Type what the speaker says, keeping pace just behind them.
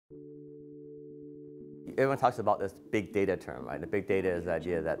Everyone talks about this big data term, right? The big data is the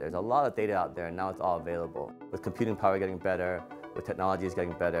idea that there's a lot of data out there and now it's all available. With computing power getting better, with technologies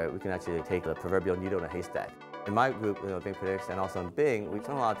getting better, we can actually take the proverbial needle in a haystack. In my group, Bing Predicts, and also in Bing, we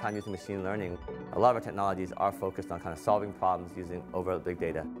spend a lot of time using machine learning. A lot of our technologies are focused on kind of solving problems using overall big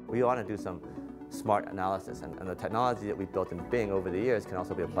data. We want to do some smart analysis, and the technology that we've built in Bing over the years can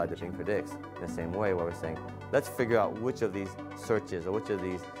also be applied to Bing Predicts in the same way, where we're saying, let's figure out which of these searches or which of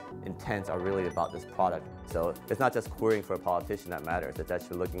these intents are really about this product. So it's not just querying for a politician that matters, it's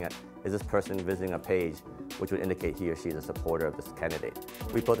actually looking at, is this person visiting a page which would indicate he or she is a supporter of this candidate.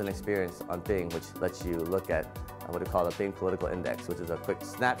 We built an experience on Bing which lets you look at what we call the Bing Political Index, which is a quick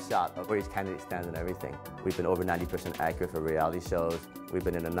snapshot of where each candidate stands in everything. We've been over 90% accurate for reality shows. We've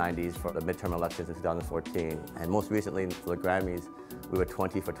been in the 90s for the midterm elections in 2014. And most recently for the Grammys, we were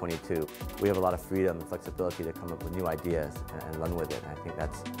 20 for 22. We have a lot of freedom and flexibility to come up with new ideas and run with it. And I think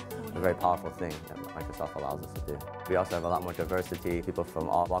that's a very powerful thing that Microsoft allows us to do. We also have a lot more diversity, people from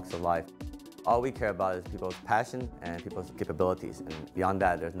all walks of life. All we care about is people's passion and people's capabilities. And beyond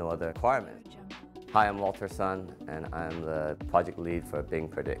that, there's no other requirement. Hi, I'm Walter Sun, and I'm the project lead for Bing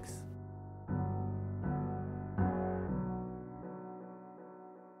Predicts.